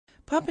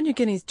Papua New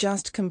Guinea's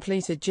just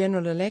completed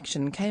general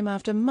election came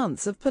after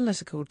months of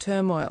political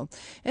turmoil.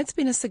 It's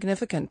been a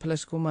significant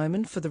political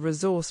moment for the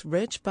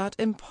resource-rich but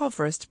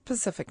impoverished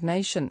Pacific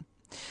nation.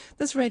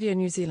 This Radio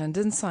New Zealand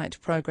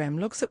Insight programme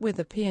looks at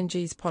whether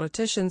PNG's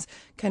politicians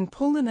can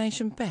pull the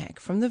nation back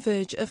from the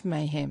verge of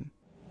mayhem.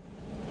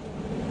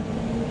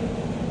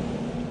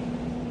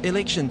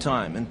 Election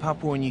time in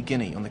Papua New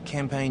Guinea on the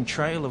campaign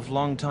trail of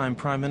long-time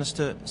Prime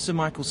Minister Sir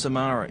Michael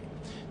Somare.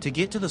 To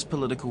get to this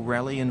political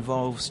rally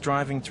involves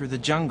driving through the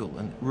jungle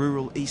in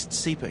rural East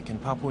Sepik in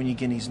Papua New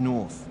Guinea's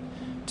north.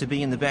 To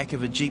be in the back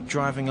of a jeep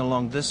driving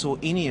along this or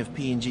any of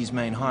PNG's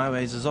main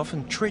highways is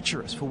often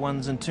treacherous for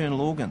one's internal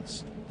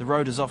organs. The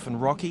road is often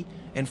rocky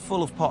and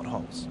full of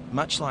potholes,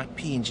 much like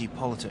PNG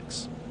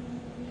politics.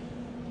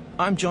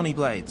 I'm Johnny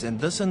Blades, and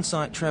this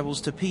insight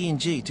travels to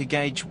PNG to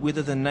gauge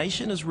whether the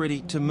nation is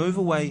ready to move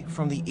away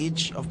from the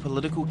edge of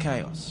political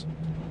chaos.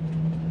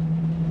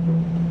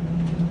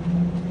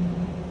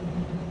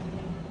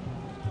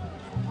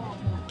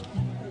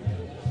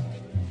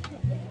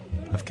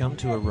 I've come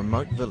to a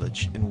remote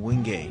village in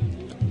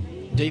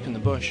Wingay. Deep in the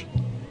bush.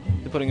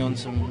 They're putting on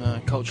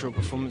some cultural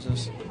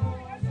performances.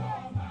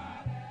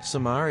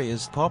 Somare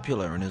is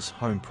popular in his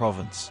home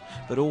province,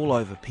 but all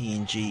over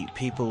PNG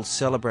people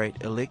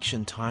celebrate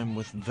election time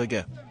with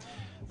vigour.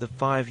 The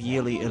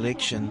 5-yearly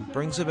election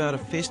brings about a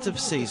festive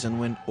season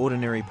when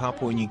ordinary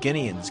Papua New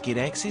Guineans get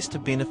access to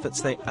benefits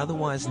they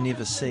otherwise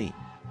never see.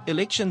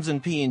 Elections in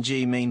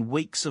PNG mean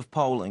weeks of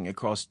polling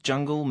across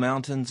jungle,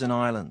 mountains and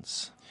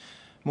islands.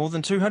 More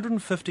than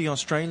 250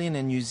 Australian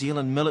and New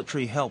Zealand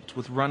military helped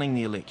with running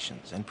the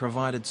elections and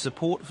provided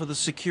support for the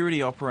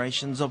security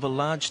operations of a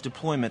large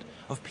deployment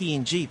of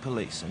PNG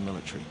police and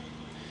military.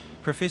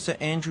 Professor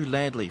Andrew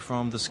Ladley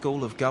from the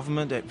School of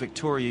Government at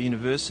Victoria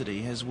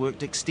University has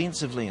worked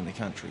extensively in the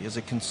country as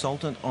a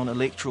consultant on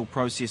electoral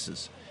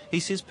processes. He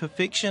says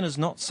perfection is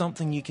not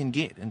something you can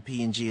get in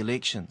PNG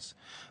elections,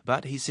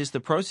 but he says the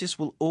process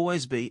will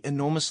always be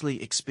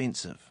enormously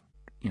expensive.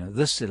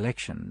 This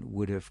election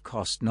would have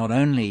cost not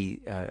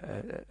only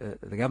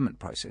the government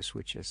process,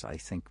 which is, I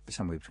think,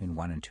 somewhere between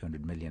 1 and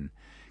 200 million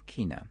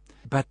kina,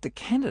 but the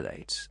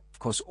candidates, of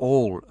course,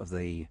 all of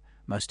the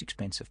most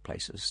expensive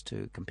places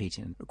to compete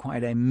in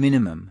required a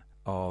minimum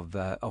of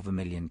 1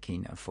 million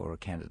kina for a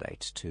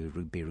candidate to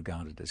be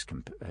regarded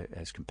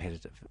as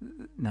competitive.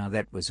 Now,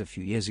 that was a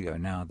few years ago.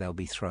 Now they'll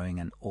be throwing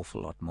an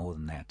awful lot more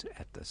than that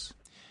at this.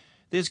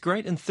 There's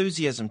great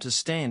enthusiasm to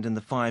stand in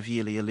the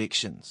 5-yearly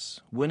elections.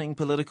 Winning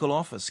political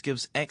office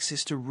gives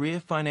access to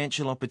rare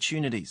financial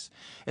opportunities,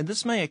 and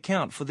this may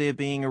account for there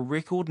being a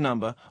record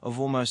number of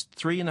almost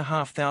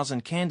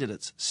 3,500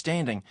 candidates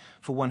standing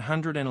for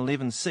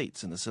 111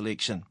 seats in this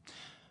election.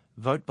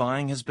 Vote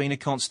buying has been a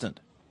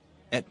constant.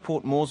 At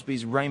Port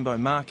Moresby's Rainbow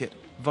Market,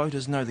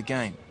 voters know the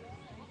game.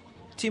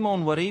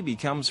 Timon Waribi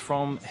comes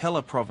from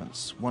Hela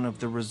Province, one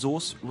of the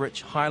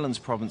resource-rich highlands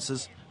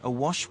provinces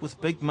awash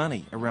with big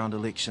money around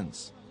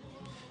elections.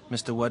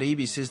 Mr.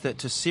 Waribi says that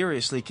to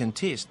seriously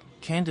contest,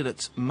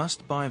 candidates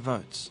must buy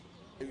votes.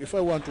 If I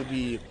want to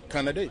be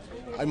candidate,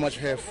 I must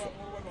have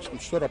some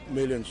sort of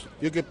millions.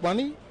 You get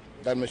money,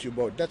 that means you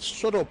vote.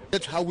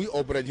 That's how we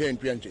operate here in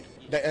PNG.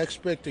 They're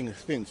expecting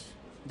things.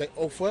 They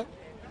offer,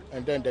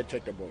 and then they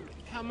take the vote.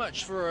 How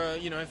much for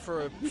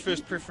a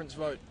first preference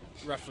vote,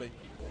 roughly?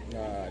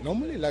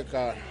 Normally like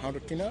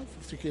 100 kina,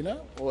 50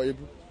 kina, or if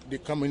they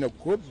come in a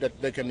group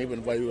that they can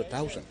even buy you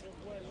 1,000.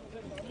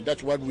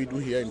 That's what we do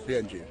here in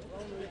PNG,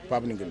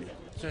 Papua New Guinea.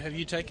 So have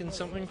you taken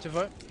something to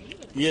vote?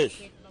 Yes,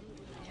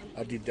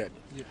 I did that.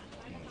 Yeah.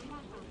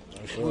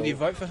 So, will you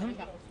vote for him?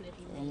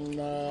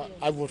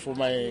 I vote for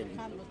the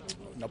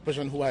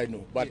person who I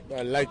know, but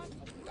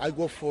I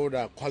go for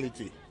the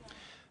quality.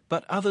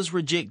 But others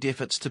reject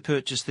efforts to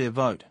purchase their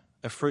vote.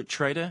 A fruit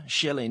trader,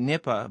 Shelley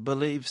Nepa,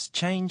 believes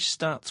change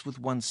starts with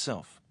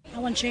oneself. I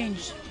want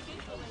change.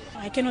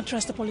 I cannot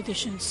trust the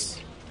politicians.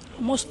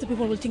 Most of the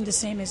people will think the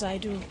same as I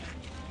do.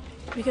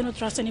 We cannot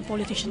trust any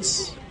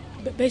politicians.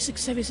 Basic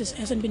services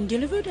hasn't been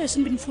delivered,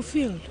 hasn't been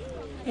fulfilled,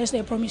 as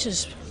their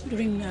promises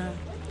during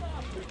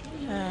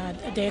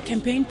their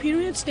campaign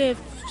periods. They've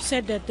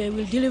said that they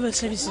will deliver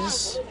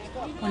services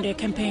on their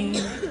campaign.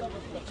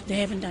 They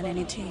haven't done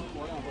anything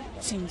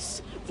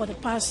since. For the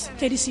past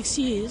 36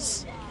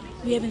 years,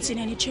 we haven't seen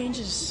any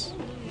changes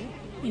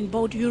in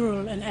both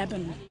rural and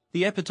urban.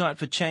 The appetite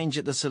for change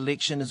at this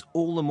election is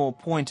all the more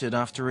pointed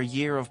after a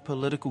year of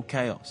political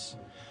chaos.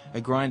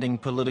 A grinding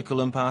political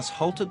impasse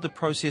halted the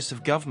process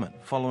of government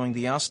following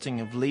the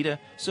ousting of leader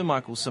Sir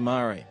Michael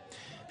Somare.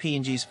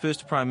 PNG's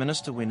first Prime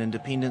Minister when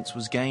independence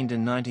was gained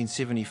in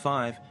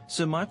 1975,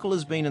 Sir Michael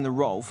has been in the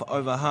role for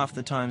over half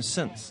the time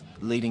since,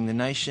 leading the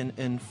nation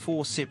in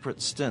 4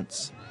 separate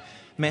stints.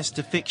 Mass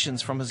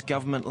defections from his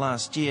government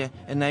last year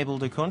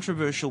enabled a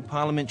controversial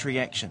parliamentary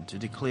action to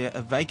declare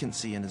a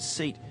vacancy in his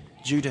seat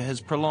due to his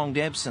prolonged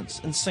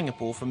absence in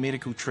Singapore for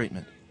medical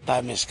treatment.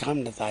 Time has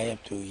come that I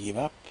have to give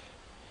up,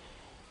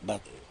 but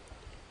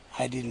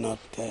I did not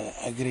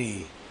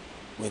agree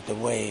with the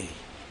way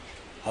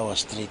I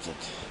was treated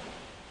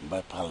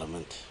by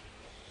Parliament.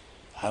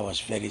 I was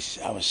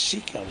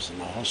sick, I was in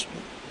a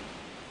hospital.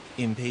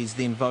 MPs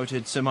then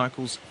voted Sir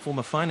Michael's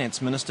former Finance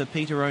Minister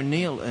Peter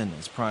O'Neill in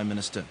as Prime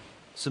Minister.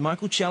 Sir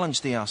Michael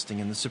challenged the ousting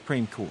in the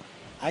Supreme Court.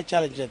 I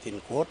challenged it in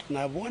court and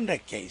I won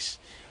that case.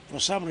 For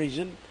some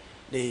reason,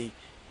 the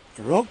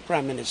rogue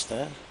Prime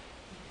Minister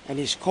and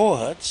his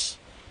cohorts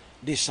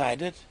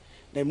decided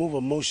they move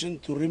a motion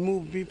to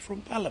remove me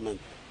from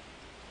Parliament.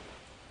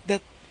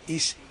 That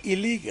is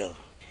illegal.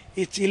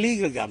 It's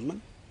illegal,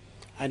 government.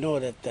 I know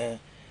that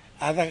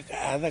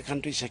other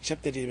countries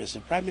accepted him as a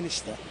Prime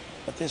Minister,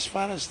 but as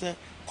far as the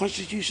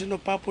Constitution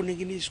of Papua New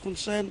Guinea is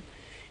concerned,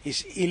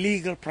 he's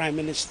illegal Prime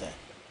Minister.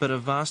 But a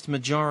vast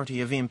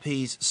majority of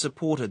MPs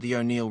supported the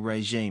O'Neill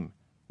regime.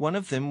 One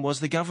of them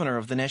was the Governor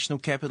of the National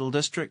Capital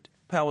District,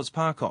 Powers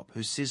Parkop,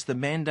 who says the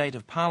mandate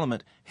of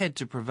Parliament had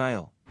to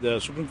prevail.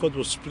 The Supreme Court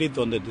was split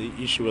on the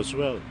issue as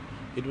well.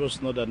 It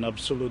was not an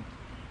absolute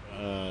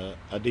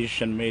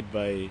decision made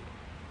by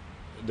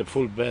the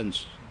full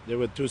bench. There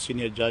were two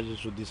senior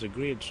judges who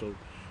disagreed, so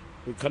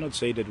we cannot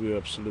say that we were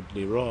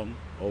absolutely wrong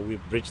or we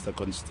breached the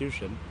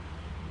Constitution.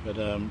 But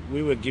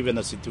we were given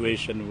a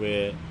situation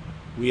where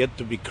we had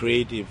to be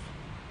creative,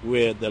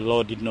 where the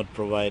law did not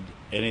provide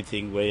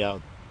anything way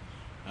out.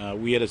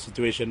 We had a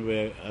situation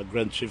where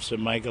Grand Chief Sir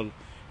Michael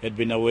had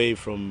been away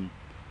from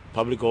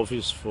public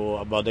office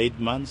for about 8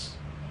 months,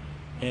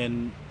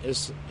 and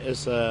as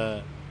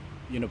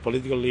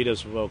political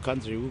leaders of our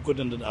country, we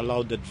couldn't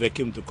allow that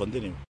vacuum to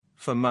continue.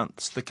 For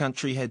months, the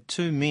country had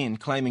two men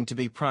claiming to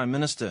be Prime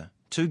Minister,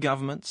 two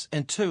governments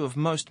and two of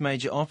most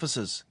major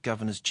officers,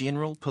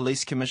 Governors-General,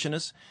 Police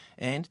Commissioners,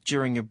 and,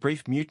 during a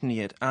brief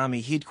mutiny at Army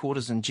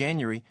headquarters in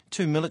January,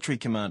 two military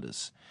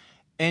commanders.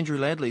 Andrew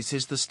Ladley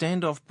says the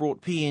standoff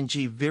brought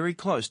PNG very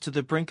close to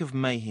the brink of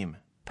mayhem.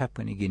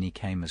 Papua New Guinea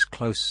came as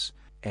close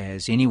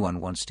as anyone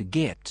wants to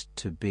get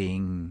to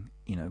being,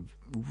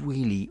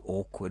 really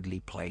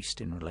awkwardly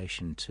placed in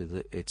relation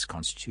to its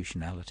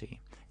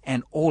constitutionality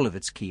and all of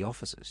its key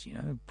officers,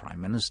 prime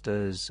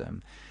ministers,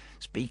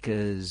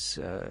 speakers,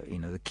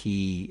 the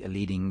key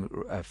leading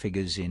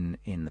figures in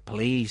the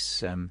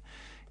police,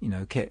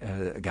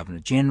 governor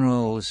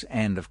generals,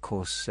 and of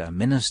course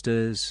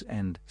ministers,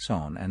 and so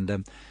on.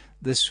 And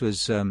this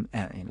was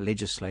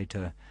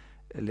legislator,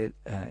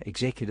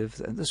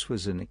 executive. This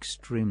was an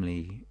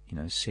extremely,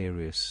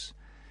 serious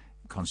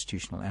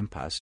constitutional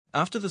impasse.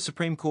 After the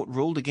Supreme Court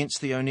ruled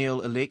against the O'Neill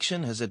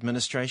election, his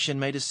administration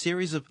made a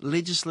series of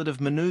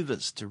legislative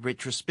manoeuvres to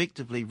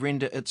retrospectively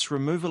render its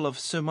removal of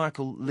Sir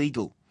Michael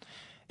legal.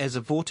 As a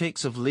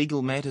vortex of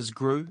legal matters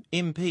grew,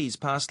 MPs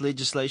passed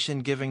legislation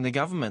giving the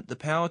government the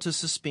power to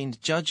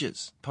suspend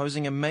judges,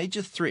 posing a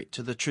major threat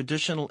to the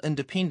traditional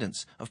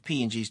independence of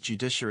PNG's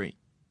judiciary.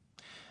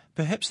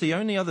 Perhaps the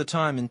only other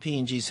time in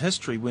PNG's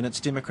history when its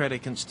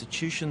democratic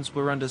institutions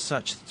were under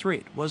such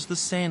threat was the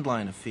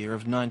Sandline affair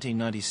of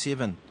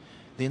 1997.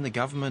 Then the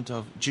government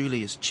of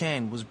Julius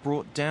Chan was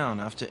brought down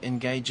after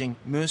engaging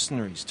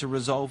mercenaries to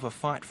resolve a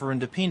fight for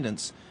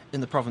independence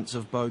in the province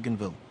of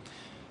Bougainville.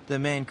 The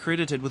man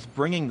credited with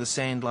bringing the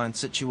Sandline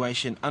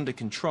situation under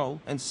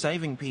control and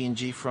saving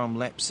PNG from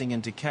lapsing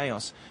into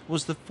chaos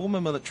was the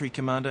former military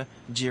commander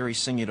Jerry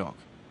Singadok.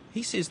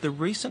 He says the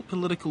recent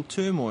political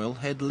turmoil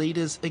had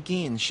leaders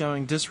again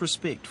showing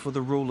disrespect for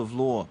the rule of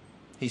law.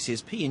 He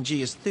says PNG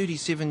is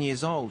 37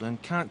 years old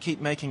and can't keep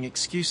making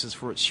excuses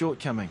for its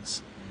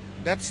shortcomings.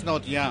 That's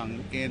not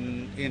young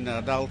in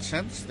adult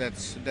sense.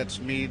 That's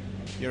me.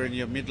 You're in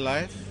your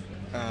midlife.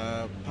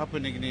 Papua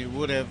New Guinea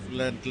would have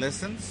learned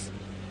lessons,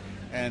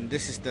 and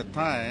this is the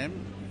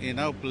time in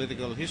our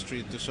political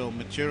history to show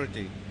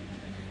maturity.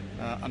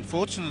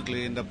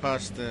 Unfortunately, in the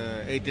past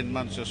 18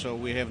 months or so,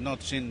 we have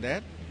not seen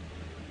that.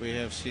 We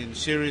have seen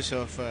series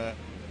of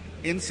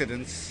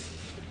incidents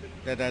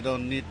that I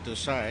don't need to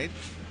cite,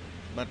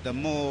 but the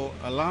more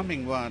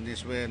alarming one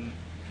is when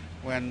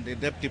the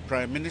Deputy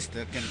Prime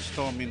Minister can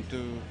storm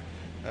into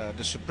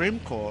the Supreme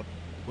Court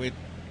with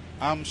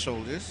armed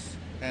soldiers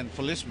and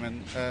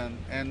policemen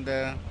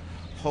and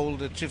hold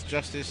the Chief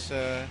Justice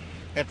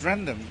at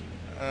random,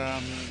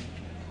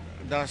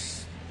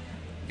 thus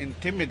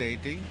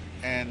intimidating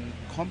and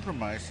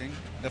compromising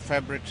the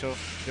fabrics of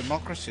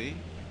democracy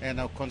and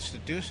our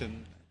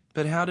Constitution.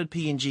 But how did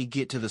PNG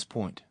get to this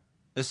point?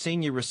 A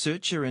senior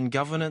researcher in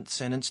governance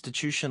and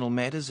institutional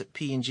matters at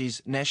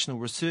PNG's National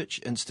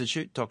Research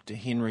Institute, Dr.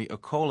 Henry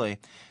Okole,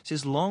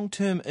 says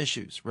long-term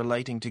issues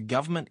relating to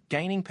government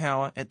gaining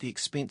power at the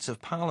expense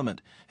of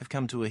Parliament have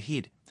come to a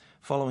head.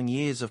 Following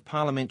years of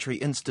parliamentary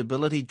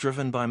instability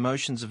driven by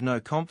motions of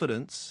no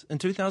confidence, in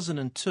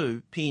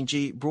 2002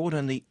 PNG brought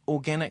in the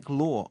Organic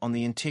Law on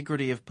the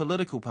integrity of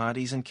political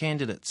parties and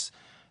candidates.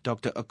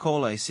 Dr.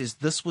 Okole says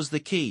this was the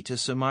key to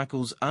Sir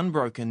Michael's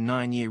unbroken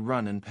 9-year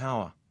run in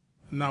power.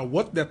 Now,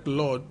 what that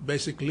law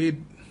basically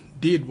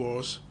did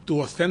was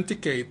to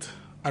authenticate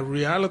a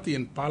reality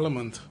in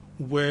Parliament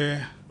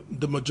where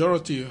the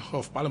majority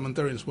of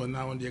parliamentarians were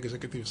now on the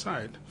executive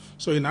side.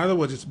 So in other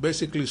words, it's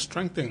basically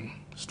strengthen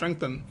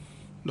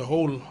the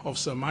whole of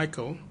Sir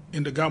Michael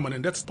in the government.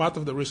 And that's part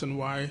of the reason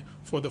why,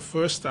 for the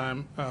first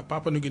time,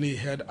 Papua New Guinea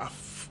had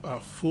a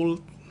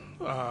full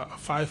a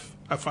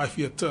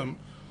five-year term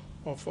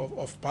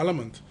of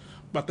Parliament.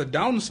 But the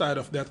downside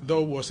of that,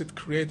 though, was it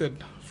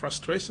created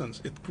frustrations,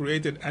 it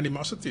created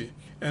animosity.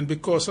 And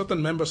because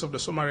certain members of the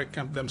Somare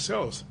camp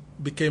themselves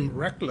became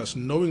reckless,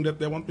 knowing that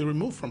they won't be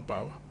removed from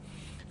power.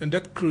 And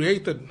that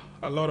created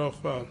a lot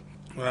of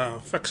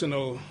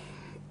factional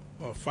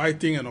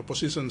fighting and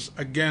oppositions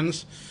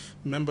against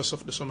members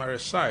of the Somare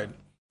side.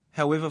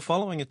 However,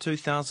 following a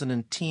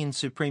 2010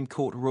 Supreme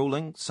Court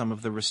ruling, some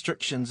of the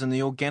restrictions in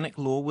the organic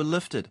law were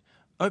lifted,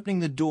 opening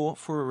the door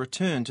for a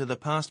return to the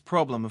past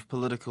problem of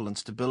political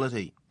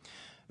instability.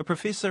 A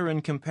professor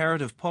in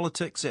comparative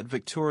politics at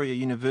Victoria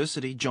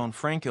University, John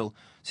Frankel,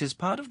 says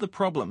part of the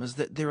problem is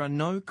that there are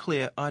no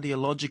clear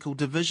ideological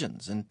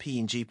divisions in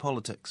PNG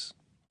politics.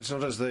 It's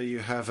not as though you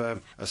have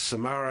a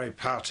Somare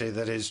party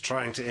that is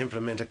trying to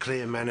implement a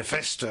clear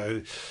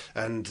manifesto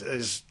and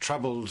is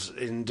troubled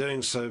in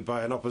doing so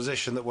by an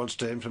opposition that wants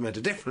to implement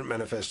a different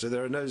manifesto.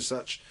 There are no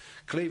such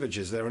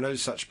cleavages. There are no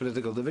such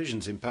political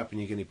divisions in Papua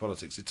New Guinea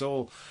politics. It's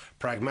all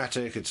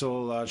pragmatic, it's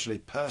all largely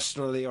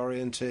personally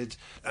oriented,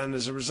 and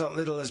as a result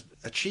little is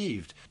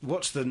achieved.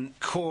 What's the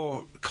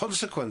core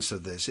consequence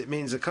of this? It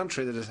means a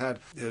country that has had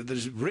that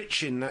is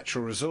rich in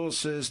natural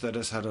resources, that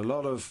has had a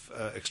lot of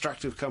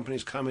extractive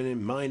companies coming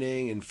in,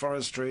 mining, in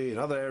forestry, in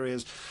other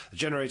areas,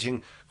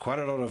 generating quite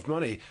a lot of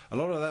money. A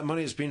lot of that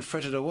money has been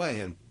frittered away,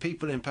 and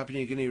people in Papua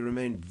New Guinea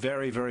remain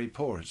very, very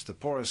poor. It's the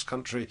poorest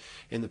country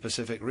in the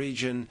Pacific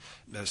region.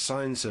 There's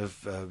signs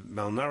of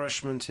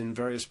malnourishment in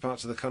various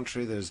parts of the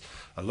country. There's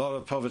a lot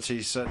of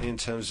poverty, certainly in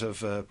terms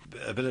of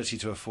ability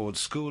to afford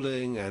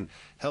schooling and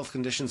health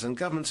conditions, and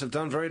governments have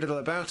done very little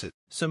about it.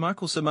 So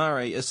Michael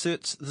Somare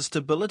asserts the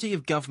stability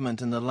of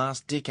government in the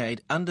last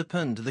decade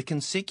underpinned the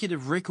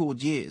consecutive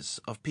record years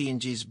of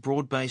PNG's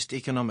broad-based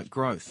economic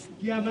growth.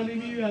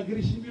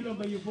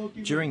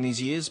 During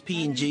these years,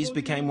 PNG's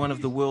became one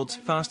of the world's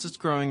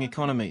fastest-growing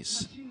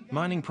economies.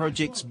 Mining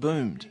projects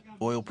boomed,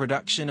 oil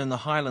production in the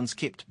highlands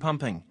kept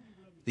pumping.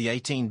 The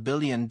 $18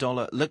 billion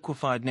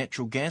liquefied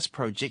natural gas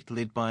project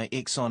led by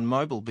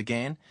ExxonMobil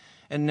began,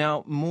 and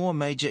now more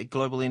major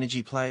global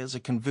energy players are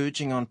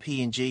converging on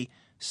PNG,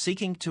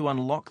 seeking to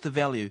unlock the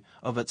value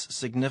of its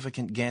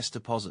significant gas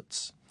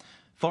deposits.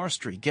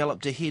 Forestry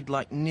galloped ahead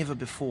like never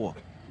before.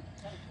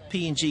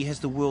 PNG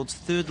has the world's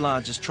third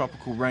largest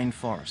tropical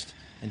rainforest,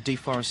 and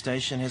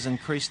deforestation has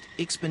increased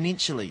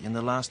exponentially in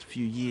the last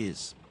few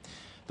years.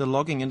 The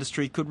logging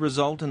industry could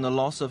result in the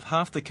loss of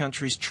half the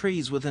country's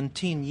trees within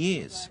 10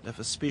 years if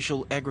a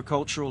special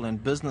agricultural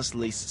and business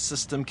lease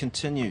system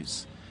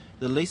continues.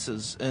 The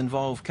leases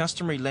involve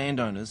customary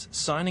landowners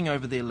signing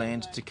over their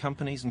land to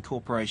companies and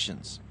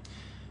corporations.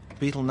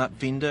 Betel nut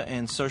vendor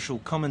and social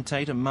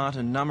commentator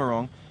Martin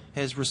Namarong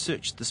has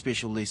researched the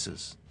special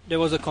leases.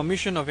 There was a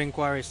commission of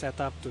inquiry set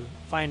up to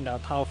find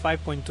out how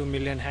 5.2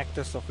 million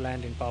hectares of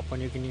land in Papua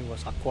New Guinea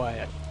was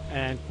acquired.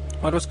 And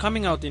what was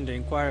coming out in the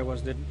inquiry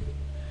was that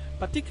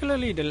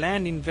particularly the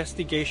land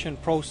investigation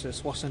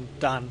process wasn't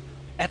done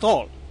at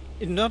all.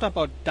 It's not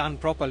about done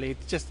properly,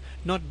 it's just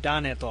not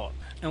done at all.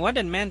 And what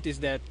that meant is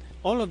that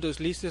all of those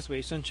leases were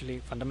essentially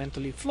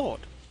fundamentally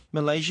flawed.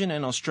 Malaysian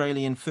and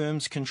Australian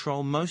firms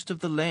control most of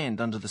the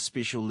land under the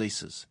special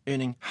leases,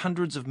 earning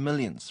hundreds of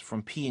millions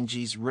from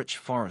PNG's rich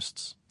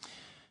forests.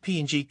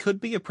 PNG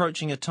could be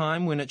approaching a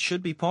time when it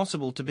should be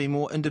possible to be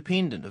more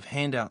independent of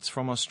handouts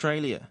from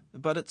Australia,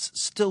 but it's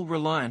still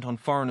reliant on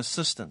foreign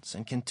assistance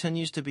and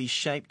continues to be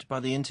shaped by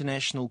the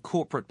international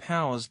corporate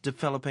powers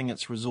developing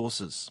its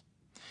resources.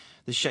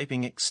 The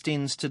shaping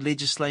extends to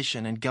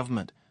legislation and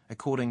government,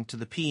 according to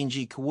the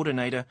PNG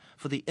coordinator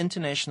for the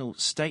International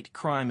State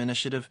Crime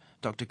Initiative,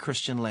 Dr.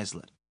 Christian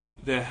Laslett.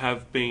 There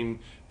have been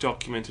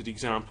documented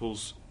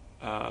examples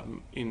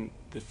in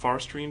the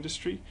forestry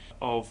industry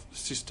of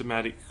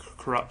systematic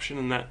corruption,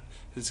 and that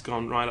has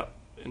gone right up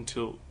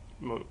until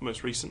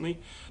most recently.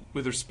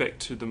 With respect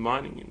to the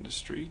mining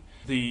industry,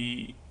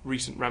 the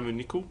recent Ramu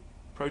Nickel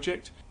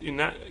project, in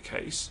that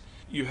case,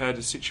 you had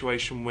a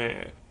situation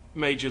where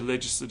major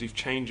legislative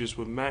changes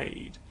were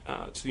made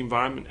to the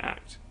Environment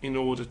Act in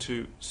order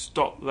to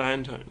stop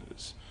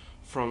landowners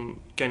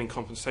from gaining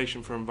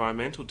compensation for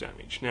environmental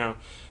damage. Now,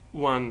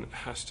 one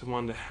has to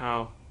wonder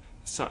how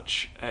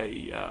such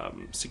a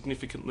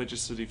significant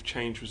legislative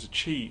change was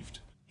achieved.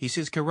 He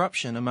says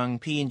corruption among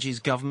PNG's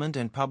government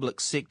and public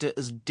sector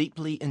is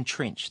deeply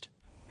entrenched.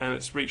 And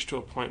it's reached to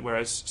a point where,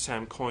 as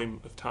Sam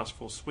Coyne of Task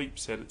Force Sweep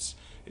said, it's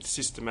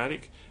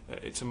systematic,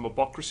 it's a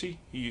mobocracy.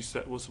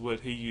 That was the word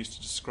he used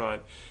to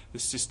describe the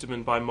system,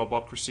 and by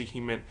mobocracy he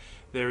meant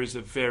there is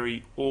a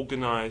very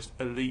organised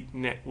elite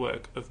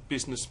network of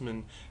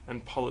businessmen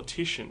and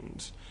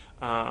politicians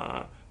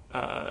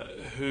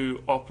who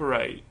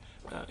operate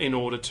in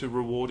order to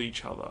reward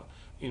each other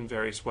in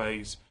various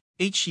ways.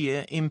 Each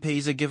year,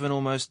 MPs are given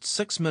almost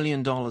 $6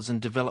 million in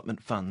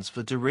development funds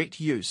for direct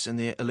use in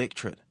their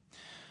electorate.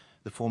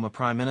 The former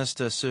Prime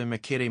Minister, Sir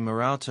Makere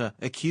Marauta,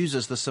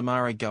 accuses the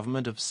Somare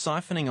government of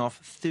siphoning off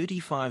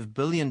 $35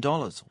 billion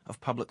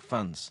of public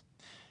funds.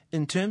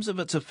 In terms of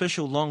its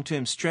official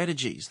long-term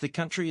strategies, the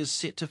country is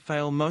set to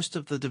fail most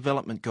of the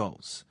development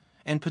goals.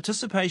 and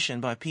participation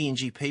by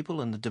PNG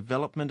people in the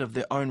development of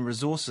their own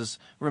resources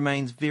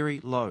remains very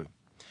low.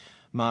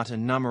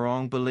 Martin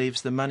Namarong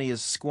believes the money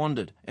is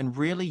squandered and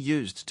rarely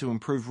used to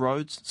improve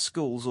roads,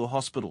 schools or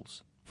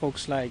hospitals.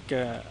 Folks like,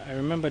 I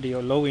remember the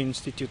Lowy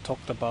Institute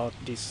talked about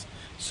these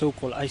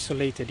so-called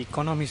isolated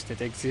economies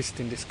that exist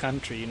in this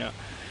country,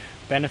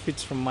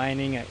 benefits from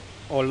mining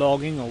or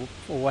logging or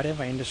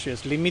whatever industry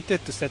is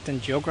limited to certain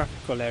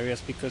geographical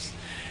areas because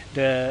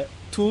the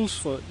tools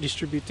for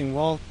distributing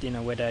wealth,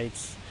 whether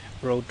it's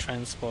road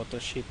transport or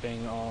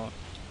shipping or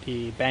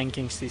the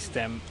banking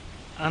system,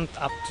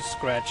 aren't up to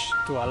scratch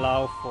to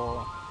allow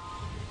for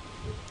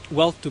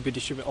wealth to be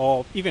distributed,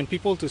 or even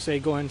people to say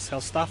go and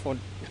sell stuff or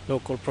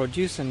local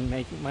produce and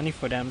make money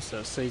for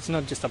themselves. So it's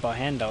not just about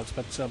handouts,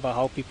 but it's about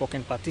how people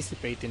can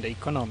participate in the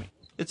economy.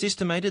 It's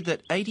estimated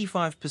that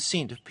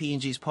 85% of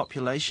PNG's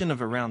population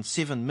of around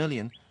 7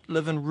 million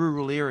live in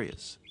rural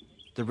areas.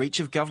 The reach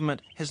of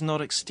government has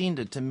not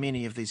extended to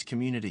many of these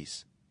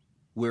communities.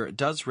 Where it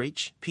does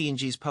reach,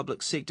 PNG's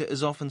public sector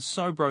is often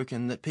so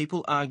broken that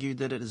people argue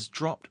that it has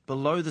dropped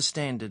below the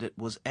standard it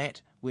was at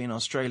when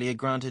Australia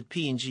granted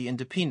PNG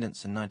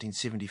independence in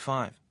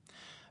 1975.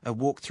 A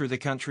walk through the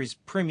country's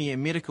premier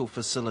medical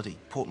facility,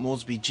 Port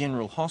Moresby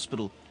General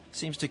Hospital,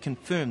 seems to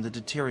confirm the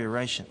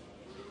deterioration.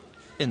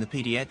 In the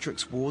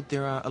paediatrics ward,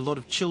 there are a lot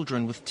of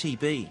children with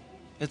TB.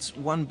 It's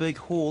one big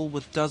hall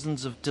with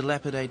dozens of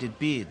dilapidated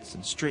beds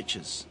and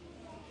stretchers.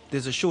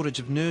 There's a shortage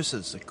of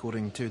nurses,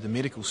 according to the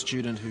medical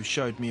student who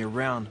showed me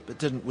around but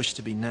didn't wish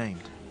to be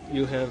named.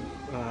 You have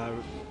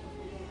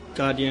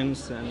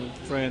guardians and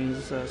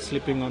friends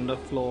sleeping on the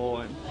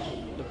floor and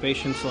the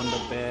patients on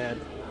the bed,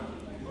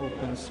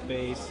 open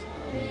space.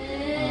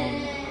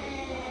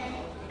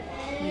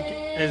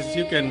 As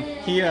you can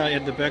hear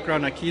at the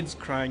background, are kids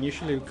crying,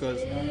 usually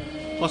because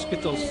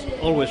hospitals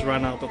always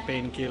run out of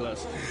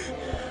painkillers.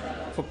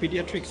 For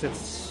pediatrics,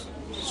 it's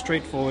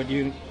straightforward.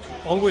 You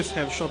always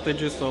have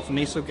shortages of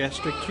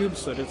nasogastric tubes,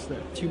 so that's the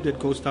tube that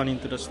goes down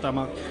into the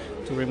stomach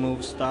to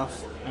remove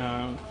stuff,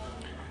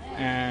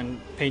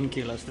 and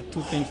painkillers, the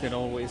two things that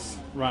always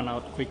run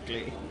out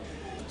quickly.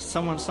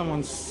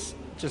 Someone's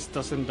just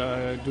doesn't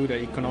do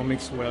the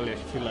economics well,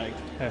 if you like.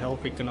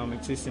 Health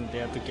economics isn't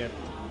there to get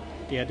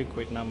the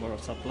adequate number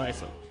of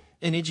supplies.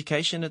 In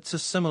education, it's a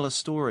similar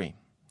story.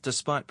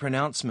 Despite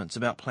pronouncements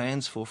about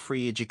plans for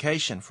free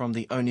education from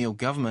the O'Neill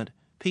government,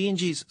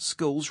 PNG's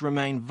schools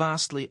remain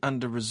vastly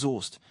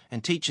under-resourced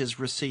and teachers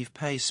receive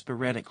pay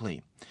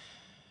sporadically.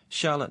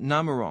 Charlotte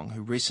Namarong,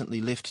 who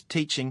recently left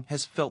teaching,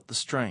 has felt the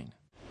strain.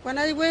 When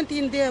I went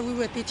in there, we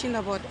were teaching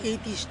about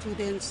 80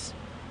 students,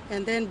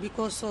 and then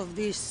because of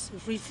this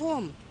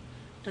reform,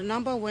 the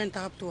number went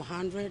up to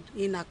 100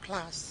 in a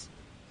class.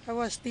 I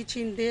was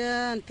teaching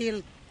there until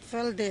I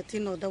felt that, the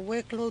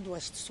workload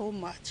was so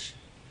much,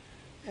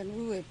 and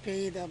we were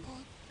paid about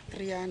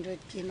 300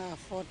 kina a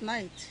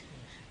fortnight.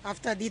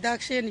 After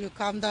deduction, you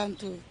come down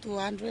to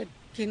 200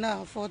 kina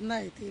a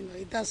fortnight.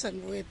 It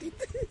doesn't worth it.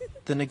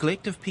 The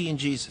neglect of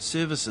PNG's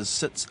services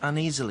sits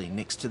uneasily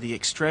next to the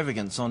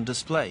extravagance on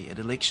display at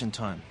election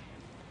time.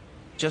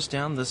 Just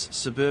down this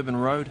suburban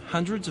road,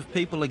 hundreds of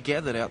people are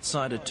gathered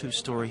outside a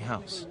two-storey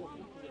house.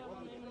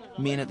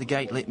 Men at the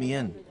gate let me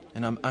in,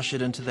 and I'm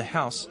ushered into the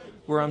house,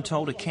 where I'm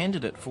told a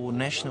candidate for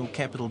National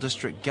Capital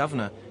District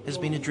Governor has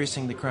been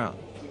addressing the crowd.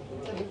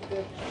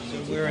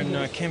 So we're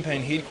in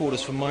campaign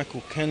headquarters for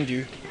Michael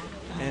Kundu,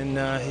 and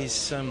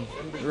he's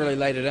really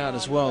laid it out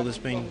as well. There's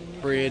been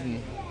bread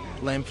and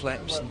lamb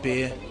flaps,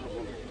 beer,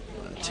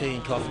 tea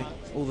and coffee,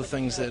 all the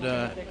things that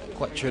are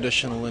quite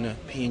traditional in a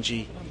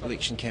PNG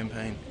election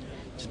campaign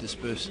to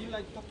disperse.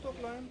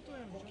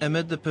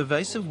 Amid the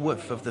pervasive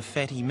whiff of the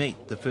fatty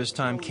meat, the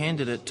first-time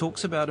candidate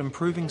talks about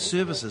improving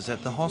services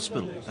at the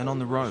hospital and on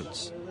the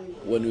roads.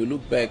 When we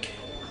look back,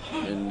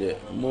 and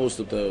most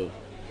of the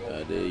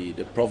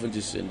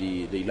provinces and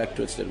the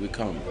electorates that we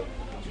come,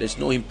 there's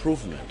no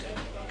improvement.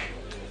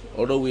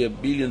 Although we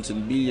have billions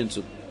and billions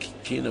of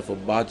kina for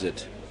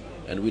budget,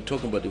 and we're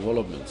talking about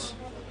developments,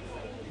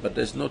 but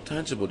there's no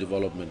tangible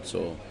development.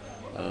 So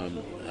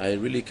I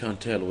really can't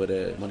tell where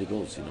the money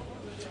goes.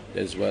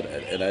 That's what,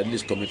 and I at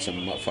least commit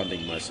some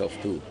funding myself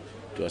too,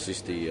 to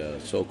assist the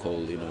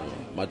so-called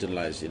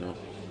marginalized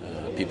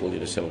people in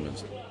the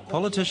settlements.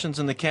 Politicians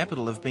in the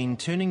capital have been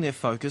turning their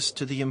focus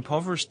to the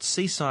impoverished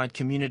seaside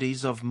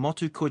communities of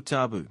Motu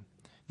Koitabu.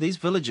 These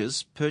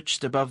villages,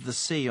 perched above the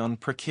sea on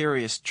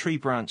precarious tree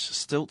branch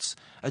stilts,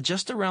 are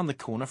just around the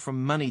corner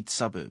from moneyed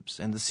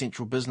suburbs and the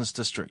central business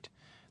district.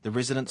 The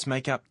residents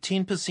make up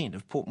 10%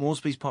 of Port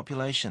Moresby's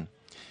population.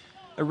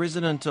 A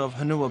resident of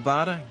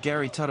Hanuabara,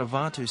 Gary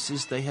Taravatu,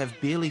 says they have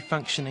barely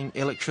functioning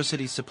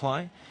electricity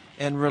supply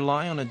and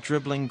rely on a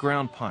dribbling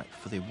ground pipe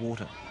for their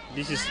water.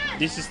 This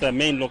is the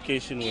main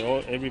location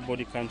where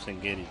everybody comes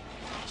and get it.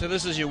 So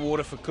this is your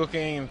water for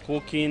cooking?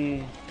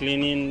 Cooking,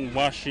 cleaning,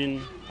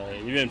 washing,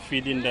 even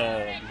feeding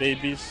the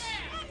babies.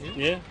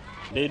 Yeah,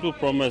 they do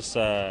promise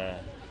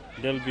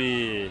they'll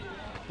be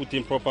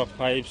putting proper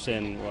pipes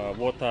and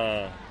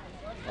water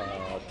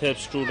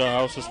taps through the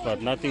houses,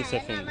 but nothing's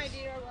happening.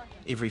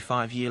 Every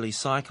 5-yearly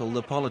cycle,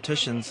 the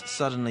politicians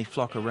suddenly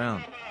flock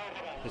around.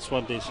 That's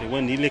what they say.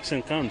 When the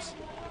election comes,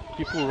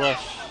 people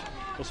rush,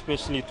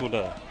 especially to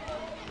the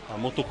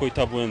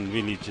Motokoitabuan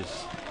villages.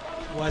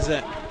 Why is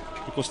that?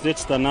 Because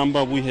that's the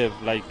number we have,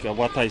 like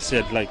what I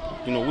said,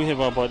 we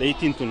have about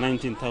 18 to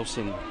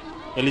 19,000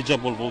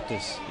 eligible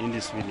voters in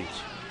this village.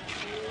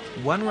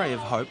 One ray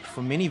of hope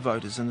for many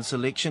voters in this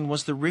election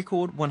was the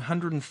record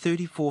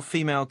 134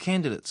 female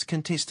candidates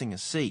contesting a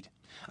seat.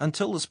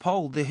 Until this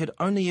poll, there had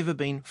only ever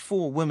been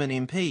 4 women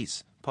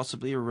MPs,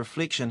 possibly a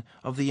reflection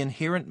of the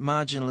inherent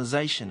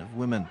marginalisation of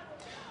women.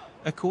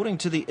 According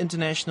to the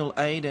international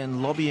aid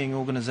and lobbying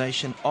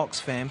organisation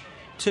Oxfam,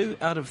 2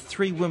 out of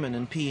 3 women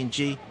in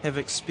PNG have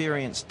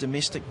experienced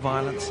domestic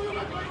violence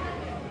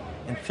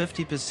and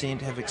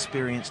 50% have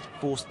experienced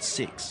forced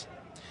sex.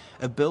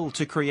 A bill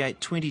to create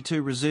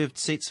 22 reserved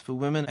seats for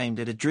women aimed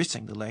at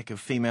addressing the lack of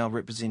female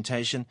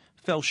representation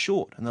fell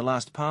short in the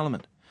last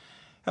parliament.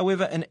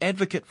 However, an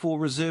advocate for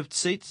reserved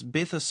seats,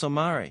 Betha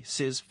Somare,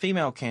 says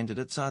female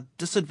candidates are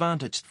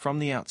disadvantaged from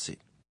the outset.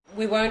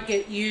 We won't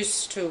get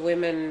used to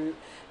women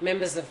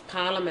members of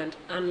parliament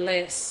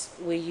unless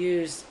we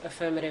use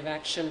affirmative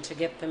action to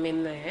get them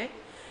in there,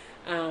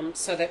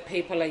 so that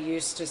people are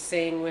used to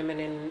seeing women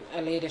in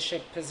a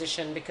leadership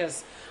position,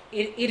 because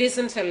it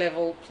isn't a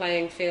level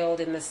playing field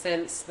in the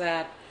sense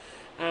that,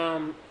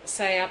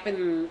 say, up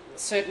in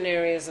certain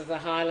areas of the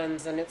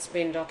Highlands, and it's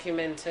been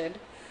documented,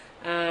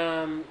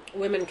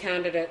 women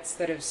candidates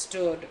that have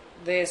stood,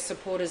 their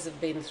supporters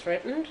have been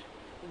threatened.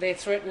 They're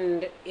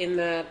threatened in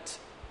that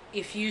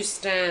if you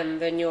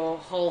stand, then your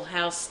whole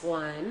house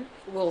line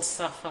will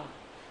suffer.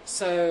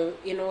 So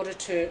in order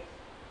to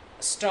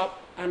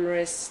stop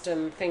unrest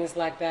and things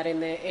like that in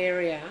their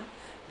area,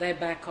 they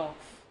back off.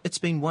 It's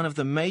been one of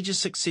the major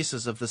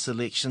successes of this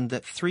election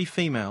that 3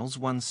 females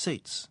won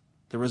seats.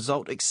 The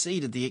result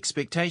exceeded the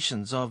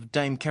expectations of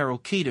Dame Carol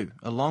Kidu,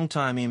 a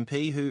long-time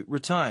MP who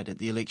retired at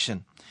the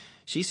election.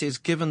 She says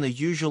given the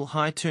usual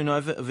high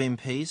turnover of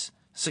MPs,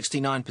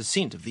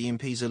 69% of the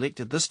MPs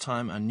elected this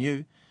time are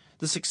new,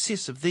 the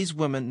success of these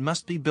women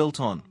must be built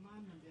on.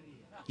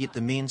 Yet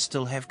the men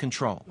still have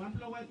control.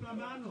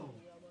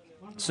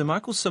 Sir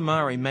Michael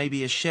Somare may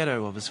be a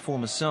shadow of his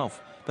former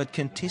self, but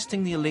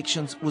contesting the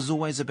elections was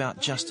always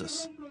about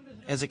justice.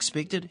 As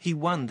expected, he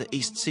won the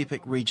East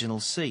Sepik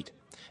regional seat.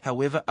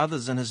 However,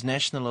 others in his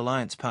National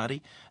Alliance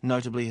party,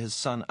 notably his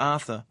son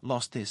Arthur,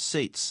 lost their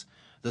seats.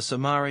 The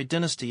Somare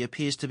dynasty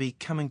appears to be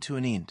coming to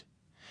an end.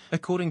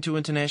 According to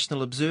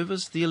international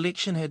observers, the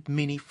election had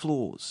many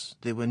flaws.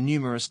 There were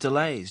numerous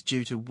delays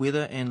due to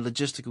weather and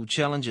logistical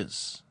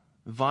challenges.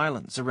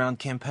 Violence around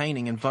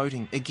campaigning and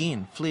voting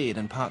again flared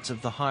in parts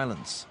of the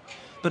Highlands.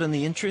 But in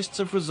the interests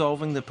of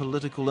resolving the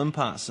political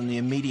impasse in the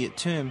immediate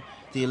term,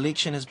 the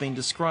election has been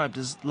described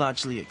as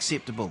largely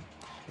acceptable.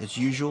 As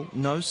usual,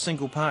 no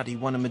single party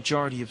won a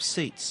majority of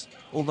seats,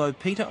 although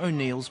Peter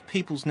O'Neill's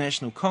People's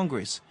National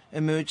Congress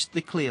emerged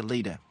the clear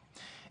leader.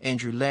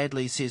 Andrew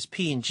Ladley says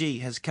PNG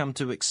has come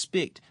to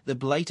expect the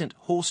blatant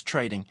horse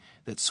trading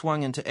that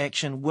swung into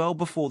action well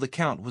before the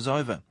count was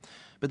over,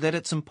 but that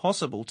it's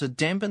impossible to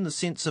dampen the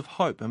sense of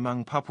hope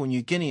among Papua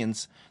New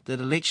Guineans that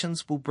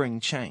elections will bring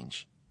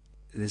change.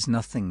 There's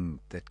nothing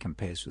that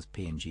compares with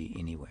PNG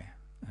anywhere.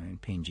 I mean,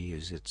 PNG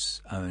is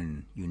its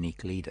own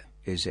unique leader,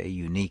 is a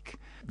unique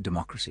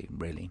democracy,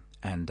 really.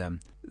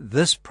 And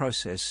this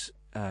process,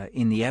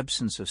 in the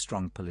absence of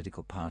strong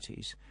political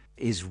parties,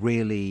 is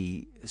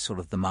really sort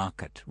of the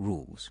market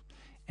rules.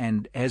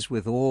 And as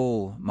with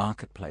all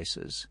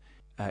marketplaces,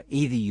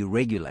 either you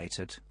regulate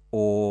it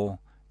or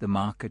the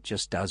market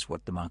just does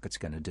what the market's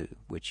going to do,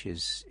 which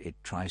is it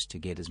tries to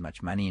get as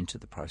much money into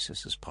the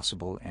process as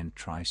possible and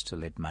tries to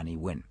let money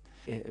win.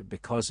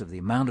 Because of the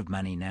amount of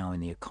money now in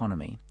the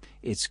economy,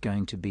 it's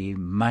going to be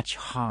much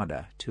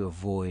harder to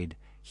avoid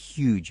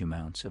huge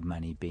amounts of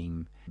money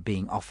being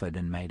offered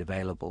and made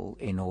available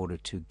in order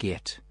to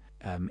get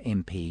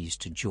MPs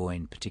to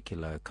join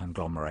particular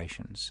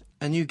conglomerations.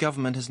 A new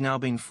government has now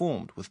been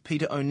formed, with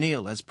Peter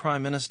O'Neill as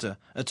Prime Minister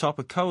atop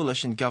a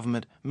coalition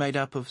government made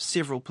up of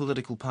several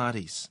political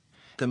parties.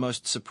 The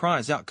most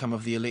surprise outcome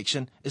of the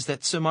election is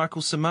that Sir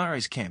Michael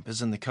Somare's camp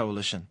is in the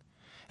coalition.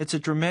 It's a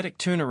dramatic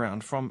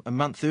turnaround from a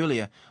month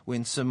earlier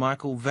when Sir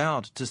Michael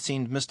vowed to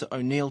send Mr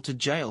O'Neill to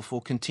jail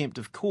for contempt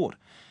of court,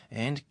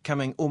 and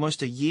coming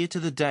almost a year to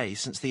the day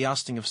since the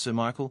ousting of Sir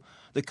Michael,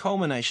 the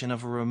culmination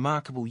of a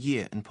remarkable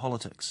year in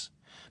politics.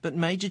 But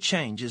major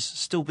change is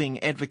still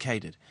being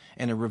advocated,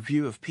 and a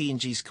review of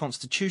PNG's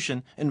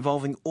constitution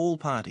involving all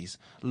parties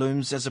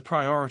looms as a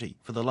priority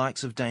for the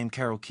likes of Dame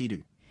Carol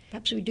Kidu.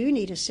 Perhaps we do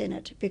need a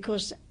Senate,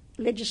 because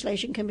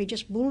legislation can be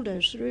just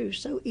bulldozed through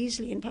so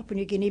easily in Papua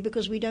New Guinea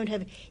because we don't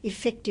have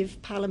effective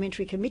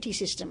parliamentary committee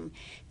system.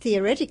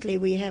 Theoretically,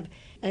 we have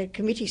a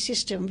committee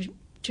system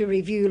to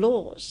review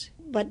laws,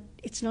 but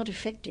it's not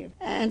effective.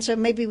 And so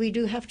maybe we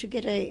do have to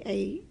get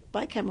a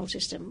bicameral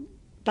system.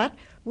 But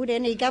would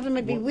any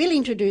government be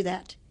willing to do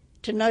that,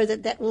 to know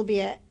that that will be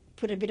a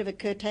put a bit of a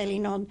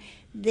curtailing on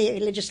their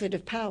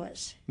legislative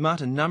powers.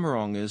 Martin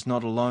Namarong is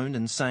not alone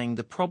in saying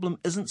the problem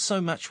isn't so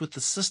much with the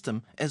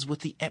system as with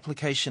the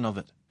application of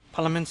it.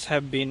 Parliaments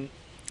have been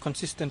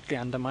consistently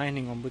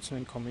undermining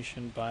Ombudsman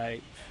Commission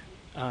by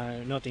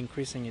not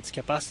increasing its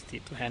capacity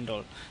to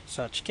handle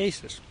such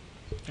cases.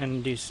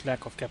 And this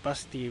lack of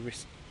capacity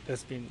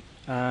has been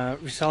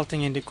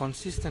resulting in the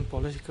consistent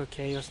political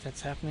chaos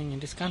that's happening in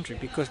this country,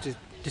 because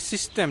the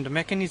system, the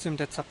mechanism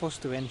that's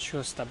supposed to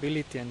ensure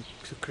stability and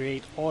to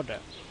create order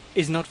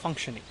is not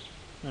functioning.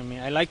 I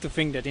mean, I like to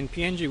think that in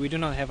PNG we do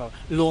not have a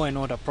law and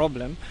order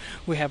problem,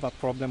 we have a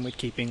problem with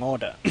keeping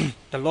order.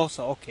 The laws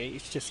are okay,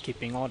 it's just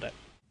keeping order.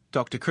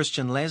 Dr.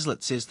 Christian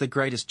Laslett says the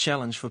greatest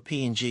challenge for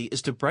PNG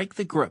is to break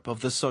the grip of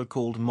the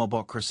so-called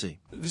mobocracy.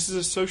 This is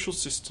a social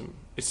system.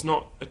 It's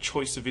not a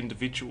choice of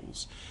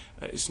individuals.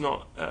 It's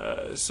not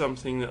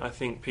something that I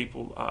think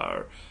people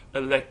are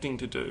electing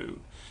to do.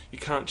 You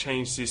can't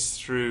change this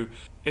through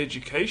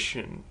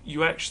education.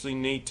 You actually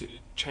need to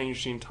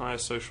change the entire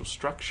social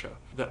structure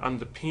that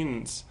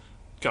underpins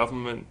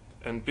government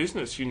and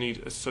business. You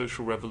need a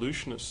social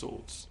revolution of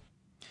sorts.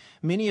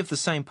 Many of the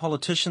same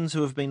politicians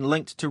who have been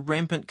linked to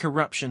rampant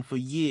corruption for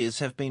years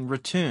have been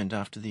returned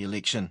after the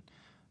election.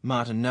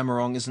 Martin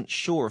Namarong isn't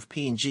sure if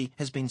PNG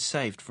has been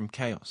saved from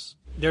chaos.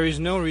 There is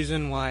no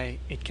reason why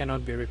it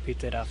cannot be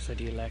repeated after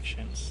the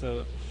election.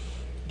 So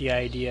the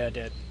idea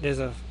that there's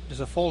a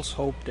false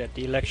hope that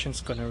the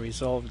election's going to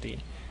resolve the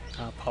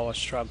power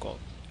struggle.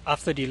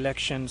 After the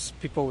elections,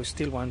 people will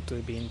still want to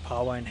be in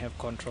power and have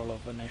control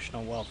of the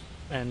national wealth.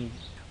 And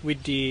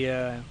with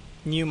the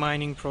new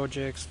mining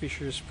projects,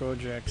 fisheries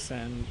projects,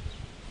 and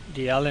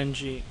the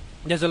LNG,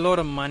 there's a lot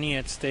of money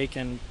at stake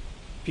and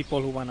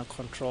people who want to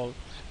control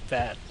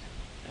that.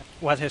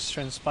 What has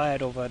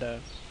transpired over the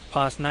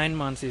past 9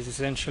 months is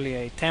essentially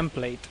a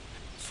template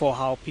for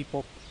how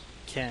people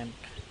can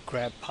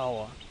grab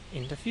power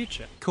in the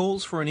future.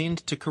 Calls for an end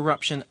to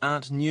corruption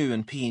aren't new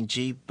in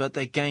PNG, but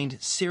they gained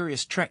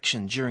serious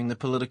traction during the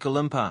political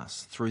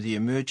impasse through the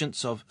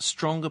emergence of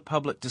stronger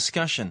public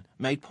discussion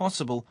made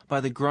possible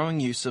by the growing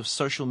use of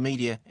social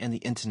media and the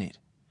internet.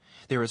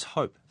 There is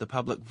hope the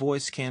public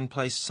voice can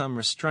place some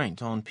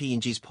restraint on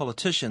PNG's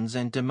politicians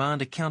and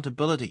demand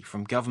accountability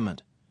from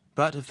government.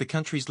 But if the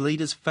country's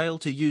leaders fail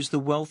to use the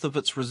wealth of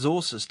its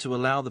resources to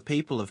allow the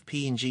people of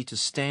PNG to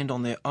stand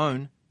on their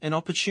own, an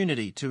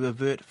opportunity to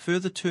avert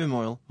further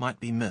turmoil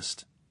might be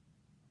missed.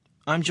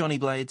 I'm Johnny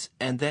Blades,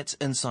 and that's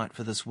Insight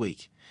for this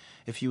week.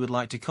 If you would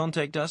like to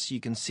contact us,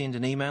 you can send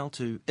an email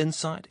to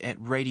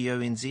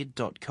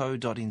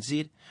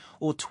insight@radionz.co.nz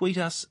or tweet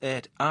us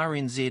at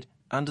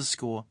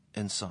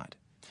rnz_insight.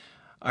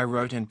 I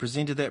wrote and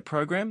presented that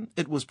program.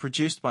 It was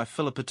produced by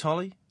Philip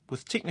Atoli,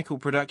 with technical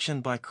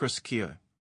production by Chris Keogh.